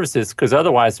my services, because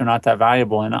otherwise they're not that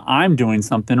valuable and I'm doing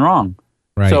something wrong.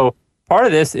 Right. So part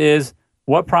of this is,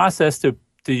 what process do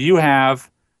you have,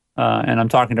 and I'm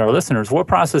talking to our listeners, what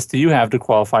process do you have to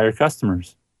qualify your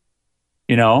customers?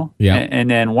 Yeah. And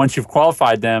then once you've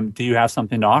qualified them, do you have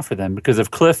something to offer them? Because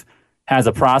if Cliff has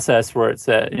a process where it's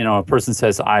a person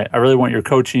says, I really want your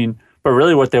coaching, but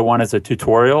really what they want is a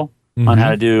tutorial on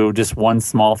how to do just one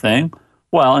small thing.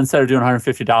 Well, instead of doing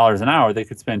 $150 an hour, they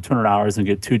could spend 200 hours and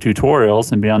get 2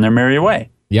 tutorials and be on their merry way.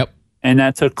 Yep. And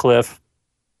that took Cliff,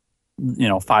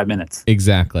 5 minutes.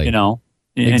 Exactly. And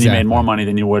you made more money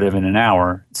than you would have in an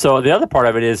hour. So the other part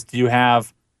of it is, do you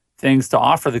have things to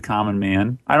offer the common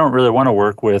man? I don't really want to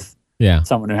work with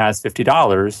someone who has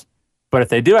 $50. But if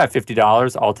they do have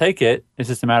 $50, I'll take it. It's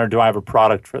just a matter of, do I have a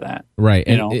product for that? Right.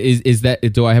 And is that,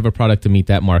 do I have a product to meet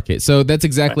that market? So that's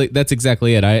exactly it.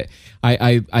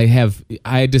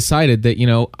 I decided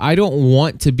that, I don't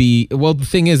want to be, well, the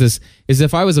thing is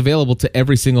if I was available to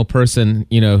every single person,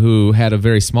 who had a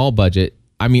very small budget,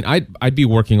 I mean, I'd be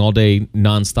working all day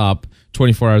nonstop,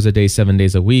 24 hours a day, 7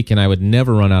 days a week, and I would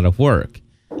never run out of work.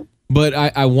 But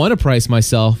I want to price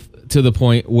myself to the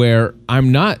point where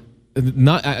I'm not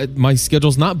my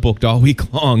schedule's not booked all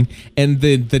week long, and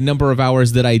the number of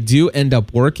hours that I do end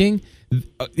up working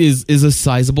is a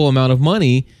sizable amount of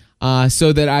money,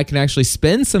 so that I can actually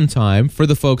spend some time for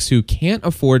the folks who can't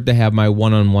afford to have my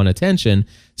one-on-one attention,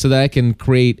 so that I can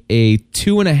create a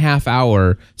 2.5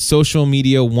 hour social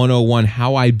media 101,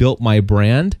 how I built my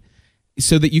brand,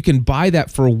 so that you can buy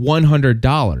that for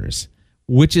 $100,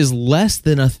 which is less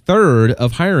than a third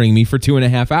of hiring me for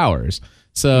 2.5 hours.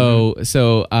 So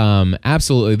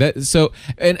absolutely.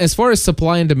 And as far as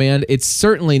supply and demand, it's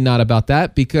certainly not about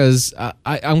that, because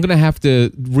I'm going to have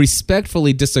to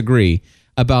respectfully disagree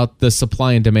about the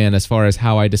supply and demand as far as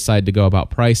how I decide to go about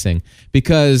pricing.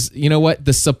 Because you know what?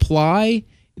 The supply,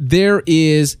 there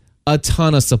is a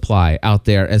ton of supply out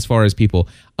there as far as people.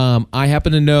 I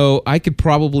happen to know, I could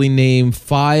probably name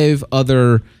 5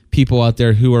 other people out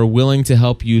there who are willing to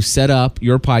help you set up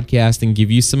your podcast and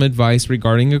give you some advice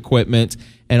regarding equipment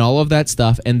and all of that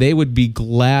stuff, and they would be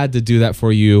glad to do that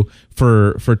for you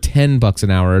for $10 an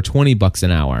hour or $20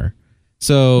 an hour.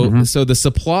 So so the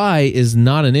supply is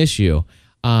not an issue,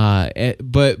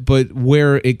 but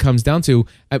where it comes down to,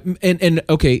 and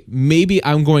okay, maybe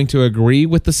I'm going to agree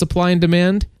with the supply and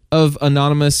demand of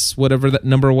Anonymous, whatever that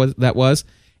number was,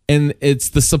 and it's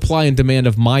the supply and demand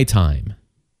of my time.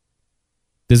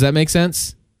 Does that make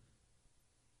sense?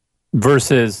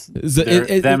 Versus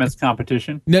them as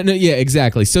competition? No, yeah,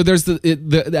 exactly. So there's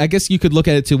I guess you could look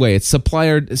at it 2 ways. It's supply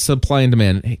and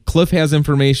demand. Hey, Cliff has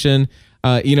information.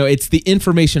 It's the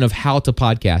information of how to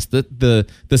podcast.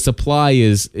 The supply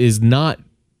is not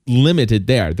limited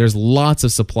there. There's lots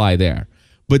of supply there.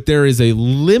 But there is a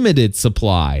limited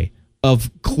supply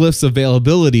of Cliff's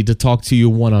availability to talk to you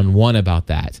one-on-one about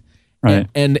that. Right.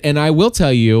 And I will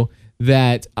tell you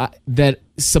that that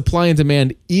supply and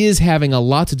demand is having a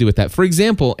lot to do with that. For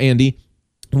example, Andy,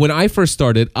 when I first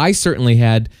started, I certainly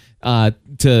had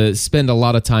to spend a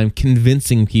lot of time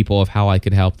convincing people of how I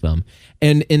could help them.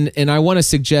 And I want to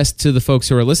suggest to the folks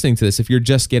who are listening to this, if you're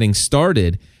just getting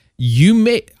started, you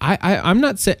may, I'm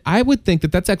not saying, I would think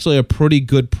that that's actually a pretty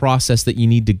good process that you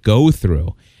need to go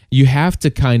through. You have to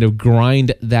kind of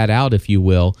grind that out, if you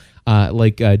will.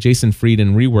 Like Jason Fried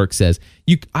in Rework says,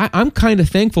 I'm kind of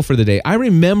thankful for the day. I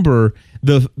remember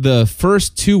the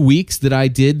first 2 weeks that I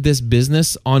did this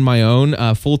business on my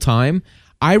own full time.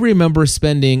 I remember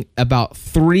spending about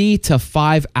 3 to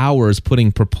 5 hours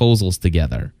putting proposals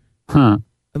together. Huh.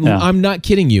 Yeah. I'm not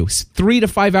kidding you. 3 to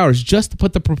 5 hours just to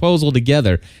put the proposal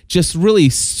together, just really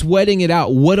sweating it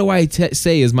out. What do I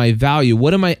say is my value?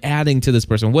 What am I adding to this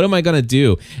person? What am I going to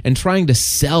do? And trying to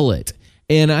sell it.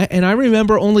 And I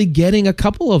remember only getting a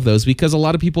couple of those because a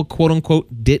lot of people, quote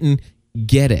unquote, didn't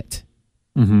get it.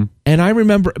 Mm-hmm. And I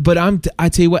remember, but I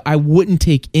tell you what, I wouldn't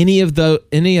take any of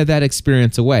that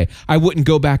experience away. I wouldn't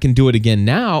go back and do it again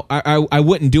now. I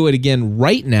wouldn't do it again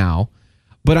right now.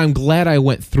 But I'm glad I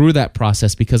went through that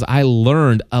process because I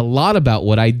learned a lot about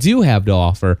what I do have to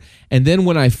offer. And then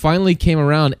when I finally came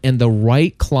around and the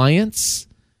right clients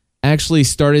actually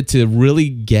started to really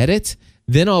get it,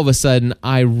 then all of a sudden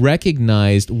I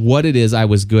recognized what it is I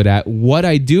was good at, what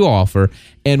I do offer.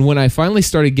 And when I finally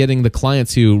started getting the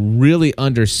clients who really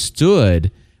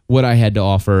understood what I had to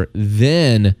offer,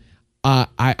 then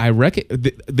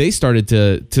they started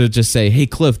to just say, hey,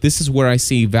 Cliff, this is where I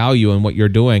see value in what you're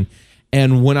doing.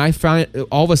 And when I found,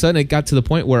 all of a sudden it got to the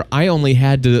point where I only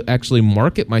had to actually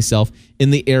market myself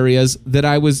in the areas that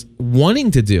I was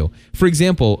wanting to do. For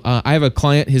example, I have a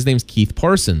client, his name's Keith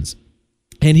Parsons.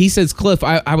 And he says, Cliff,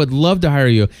 I would love to hire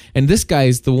you. And this guy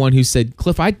is the one who said,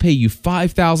 Cliff, I'd pay you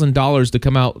 $5,000 to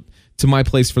come out to my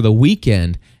place for the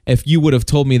weekend if you would have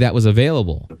told me that was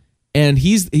available. And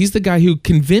he's the guy who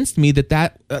convinced me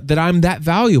that I'm that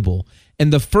valuable.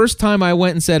 And the first time I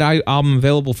went and said I'm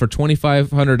available for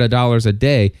 $2,500 a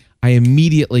day, I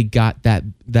immediately got that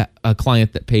a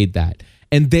client that paid that.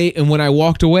 And when I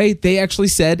walked away, they actually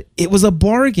said it was a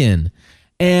bargain.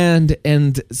 And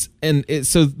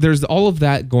so there's all of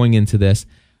that going into this,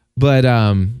 but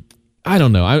I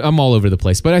don't know. I'm all over the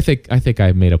place. But I think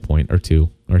I made a point or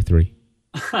two or three.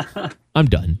 I'm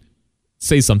done.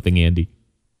 Say something, Andy.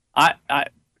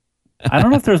 I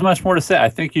don't know if there's much more to say. I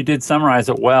think you did summarize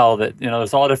it well, that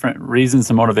there's all different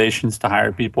reasons and motivations to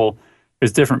hire people.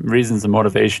 There's different reasons and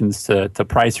motivations to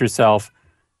price yourself.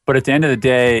 But at the end of the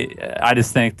day, I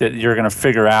just think that you're going to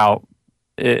figure out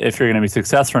if you're going to be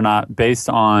successful or not based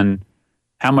on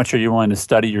how much are you willing to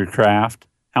study your craft,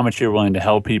 how much you're willing to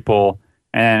help people,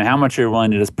 and how much you're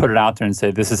willing to just put it out there and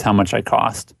say, this is how much I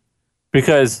cost.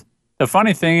 Because the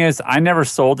funny thing is, I never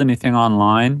sold anything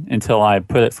online until I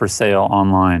put it for sale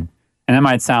online. And that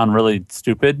might sound really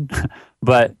stupid,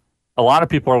 but a lot of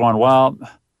people are going, well,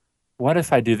 what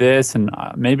if I do this? And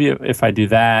maybe if I do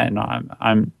that, and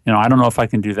I'm I don't know if I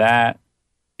can do that.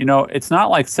 It's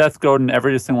not like Seth Godin,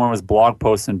 every single one of his blog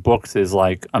posts and books is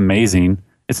like amazing.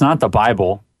 It's not the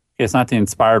Bible. It's not the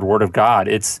inspired word of God.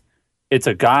 It's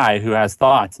a guy who has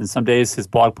thoughts, and some days his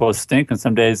blog posts stink, and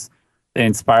some days they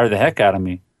inspire the heck out of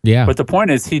me. Yeah. But the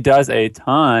point is, he does a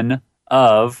ton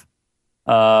of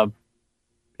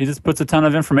he just puts a ton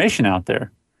of information out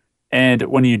there. And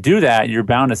when you do that, you're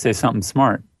bound to say something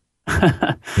smart.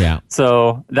 Yeah.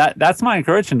 So that's my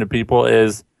encouragement to people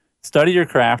is study your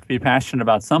craft, be passionate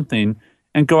about something,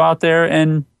 and go out there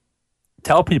and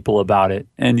tell people about it.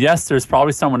 And yes, there's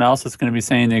probably someone else that's going to be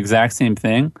saying the exact same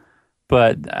thing.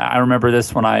 But I remember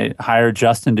this when I hired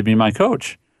Justin to be my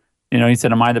coach. He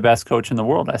said, am I the best coach in the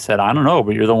world? I said, I don't know,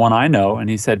 but you're the one I know. And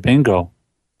he said, bingo.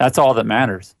 That's all that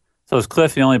matters. So is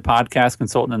Cliff the only podcast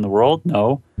consultant in the world?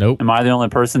 No. Nope. Am I the only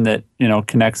person that,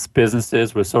 connects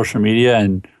businesses with social media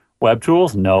and web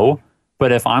tools? No.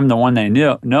 But if I'm the one they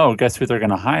know, guess who they're going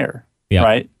to hire? Yep.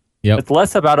 Right? Yep. It's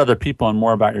less about other people and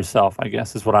more about yourself, I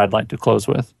guess, is what I'd like to close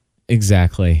with.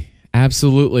 Exactly.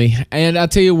 Absolutely. And I'll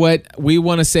tell you what, we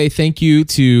want to say thank you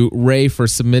to Ray for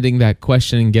submitting that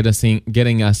question and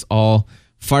getting us all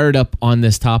fired up on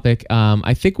this topic.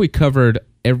 I think we covered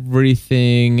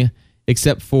everything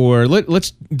except for,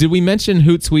 did we mention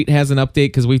Hootsuite has an update?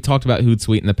 Because we've talked about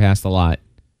Hootsuite in the past a lot.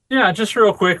 Yeah, just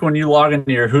real quick, when you log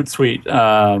into your Hootsuite,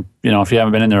 if you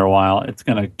haven't been in there a while, it's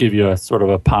going to give you a sort of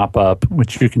a pop-up,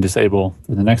 which you can disable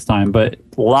for the next time. But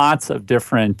lots of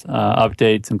different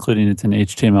updates, including it's in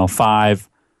HTML5.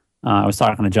 I was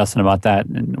talking to Justin about that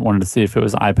and wanted to see if it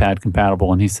was iPad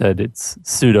compatible, and he said it's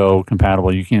pseudo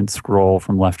compatible. You can't scroll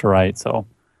from left to right. So,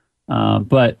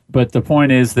 but the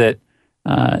point is that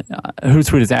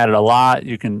Hootsuite has added a lot.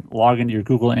 You can log into your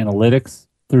Google Analytics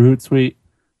through Hootsuite.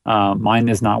 Mine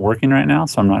is not working right now,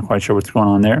 so I'm not quite sure what's going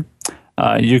on there.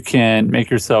 You can make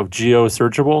yourself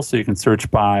geo-searchable, so you can search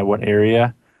by what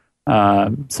area.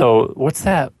 So what's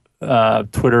that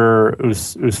Twitter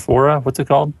Usphora? What's it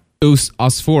called?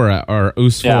 Osphora or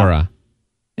Usphora.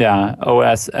 Yeah,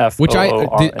 OSF. Which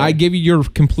I gave you your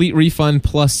complete refund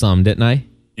plus some, didn't I?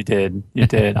 You did.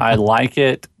 I like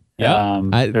it. Yeah.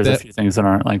 There's a few things that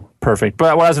aren't like perfect.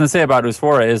 But what I was going to say about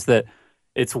Usphora is that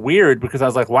it's weird because I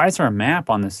was like, why is there a map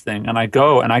on this thing? And I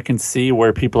go and I can see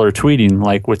where people are tweeting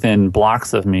like within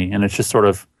blocks of me. And it's just sort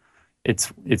of,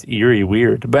 it's eerie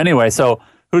weird. But anyway, so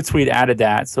Hootsuite added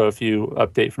that. So if you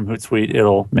update from Hootsuite,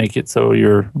 it'll make it so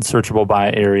you're searchable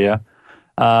by area.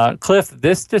 Cliff,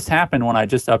 this just happened when I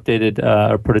just updated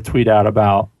or put a tweet out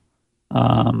about, or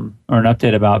an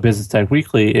update about Business Tech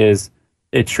Weekly is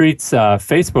it treats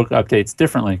Facebook updates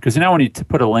differently. Because when you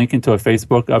put a link into a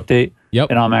Facebook update,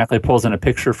 Yep. It automatically pulls in a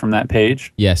picture from that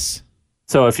page. Yes.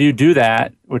 So if you do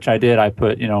that, which I did, I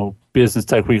put, Business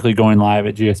Tech Weekly going live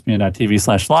at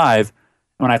gspn.tv/live.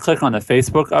 When I click on the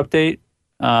Facebook update,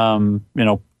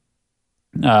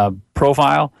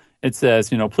 profile, it says,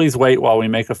 please wait while we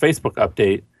make a Facebook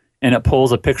update, and it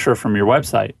pulls a picture from your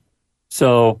website.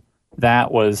 So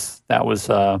that was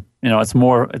it's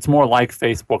more like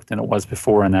Facebook than it was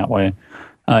before in that way.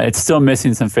 It's still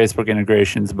missing some Facebook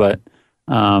integrations, but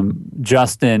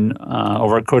Justin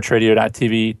over at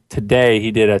CoachRadio.tv today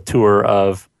he did a tour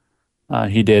of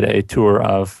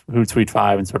Hootsuite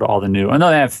 5 and sort of all the new. I know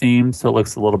they have themes, so it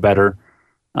looks a little better.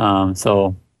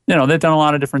 So they've done a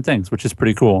lot of different things, which is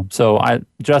pretty cool. So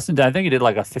Justin, I think he did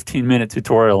like a 15-minute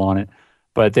tutorial on it,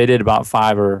 but they did about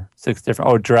 5 or 6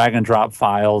 different drag and drop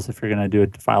files if you're going to do a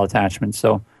file attachment.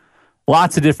 So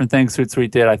lots of different things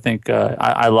Hootsuite did. I think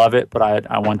I love it, but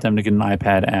I want them to get an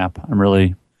iPad app. I'm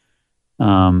really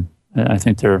I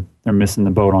think they're missing the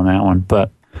boat on that one,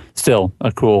 but still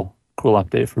a cool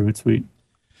update for Hootsuite.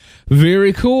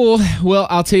 Very cool. Well,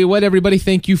 I'll tell you what, everybody,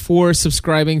 thank you for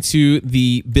subscribing to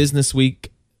the Business Tech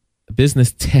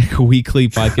Weekly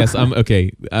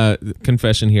podcast.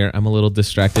 Confession here. I'm a little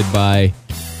distracted by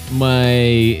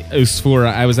my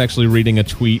Usphora. I was actually reading a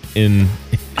tweet in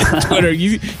Twitter.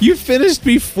 You finished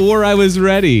before I was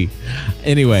ready.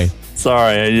 Anyway.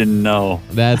 Sorry, I didn't know.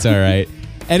 That's all right.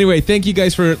 Anyway, thank you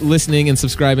guys for listening and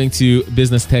subscribing to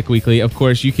Business Tech Weekly. Of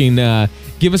course, you can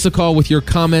give us a call with your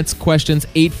comments, questions,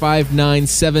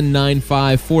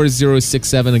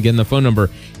 859-795-4067. Again, the phone number,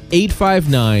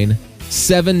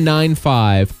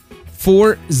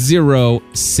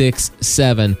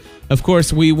 859-795-4067. Of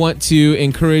course, we want to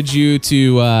encourage you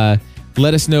to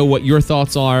let us know what your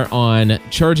thoughts are on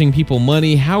charging people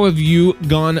money. How have you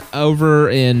gone over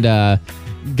and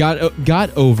got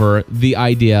over the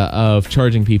idea of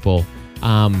charging people?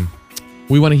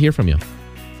 We want to hear from you.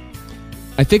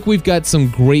 I think we've got some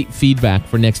great feedback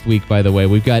for next week, by the way.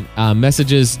 We've got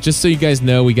messages, just so you guys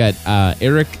know, we got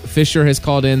Eric Fisher has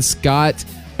called in, Scott,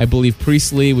 I believe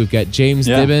Priestley, we've got James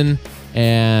Dibben,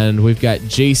 and we've got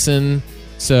Jason.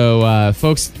 So,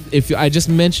 folks, if I just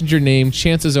mentioned your name,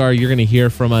 chances are you're going to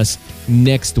hear from us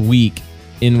next week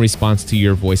in response to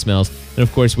your voicemails. And,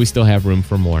 of course, we still have room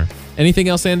for more. Anything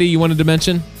else, Andy, you wanted to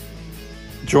mention?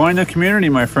 Join the community,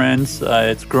 my friends.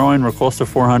 It's growing. We're close to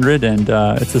 400, and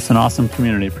it's just an awesome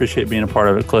community. Appreciate being a part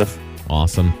of it, Cliff.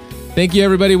 Awesome. Thank you,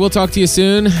 everybody. We'll talk to you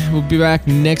soon. We'll be back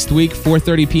next week,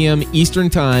 4:30 p.m. Eastern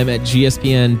Time at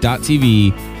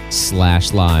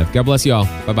gspn.tv/live. God bless you all.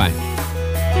 Bye-bye.